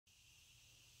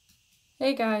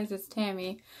Hey guys, it's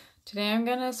Tammy. Today I'm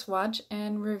gonna swatch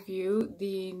and review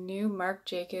the new Marc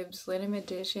Jacobs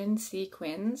limited edition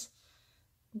see-quins.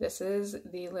 This is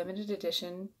the limited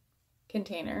edition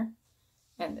container,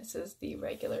 and this is the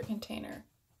regular container.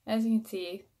 As you can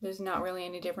see, there's not really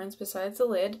any difference besides the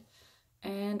lid,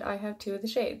 and I have two of the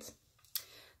shades.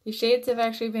 These shades have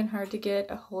actually been hard to get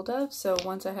a hold of, so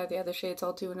once I have the other shades,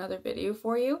 I'll do another video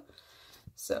for you.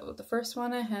 So the first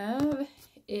one I have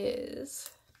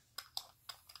is...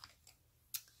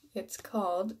 it's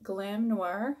called Glam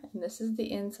Noir, and this is the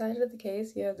inside of the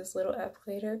case. You have this little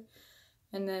applicator,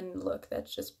 and then look,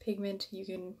 that's just pigment you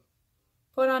can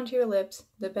put onto your lips.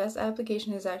 The best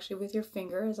application is actually with your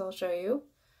finger, as I'll show you.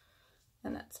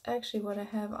 And that's actually what I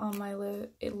have on my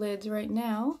lids right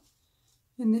now,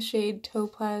 in the shade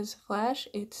Topaz Flash.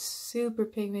 It's super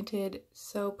pigmented,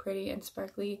 so pretty and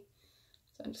sparkly.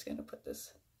 So I'm just going to put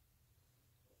this.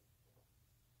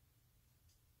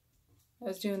 I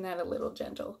was doing that a little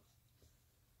gentle.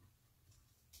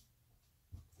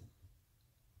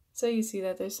 So you see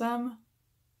that there's some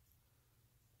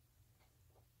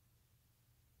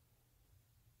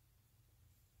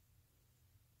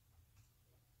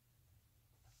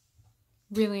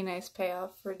really nice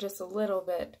payoff for just a little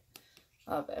bit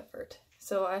of effort.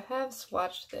 So I have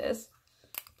swatched this.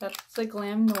 That's the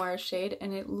Glam Noir shade,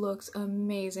 and it looks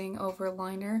amazing over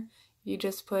liner. You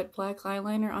just put black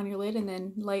eyeliner on your lid and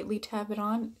then lightly tap it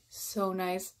on. So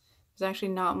nice. There's actually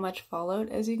not much fallout,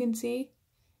 as you can see.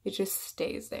 It just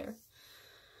stays there.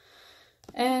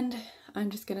 And I'm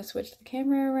just going to switch the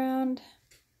camera around.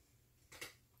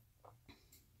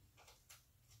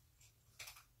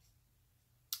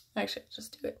 Actually, I'll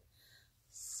just do it.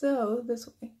 So, this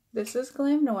way. This is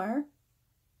Glam Noir.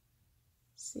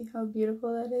 See how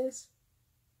beautiful that is?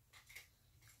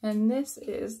 And this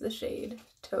is the shade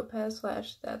Topaz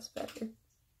Flash. That's better.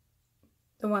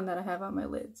 The one that I have on my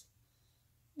lids.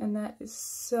 And that is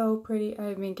so pretty.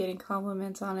 I've been getting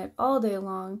compliments on it all day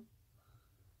long.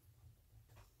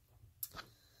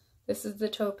 This is the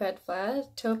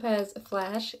Topaz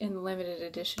Flash in the limited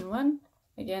edition one.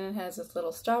 Again, it has this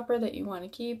little stopper that you want to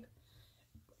keep.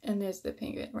 And there's the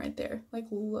pigment right there. Like,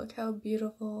 look how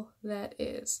beautiful that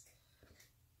is.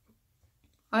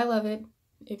 I love it.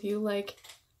 If you like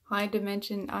high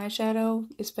dimension eyeshadow,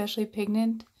 especially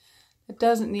pigment, that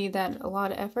doesn't need a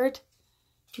lot of effort,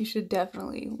 you should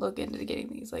definitely look into getting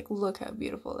these. Like, look how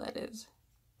beautiful that is.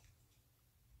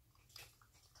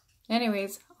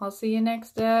 Anyways, I'll see you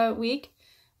next week,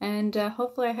 and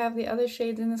hopefully I have the other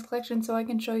shades in this collection so I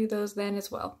can show you those then as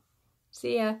well.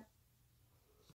 See ya!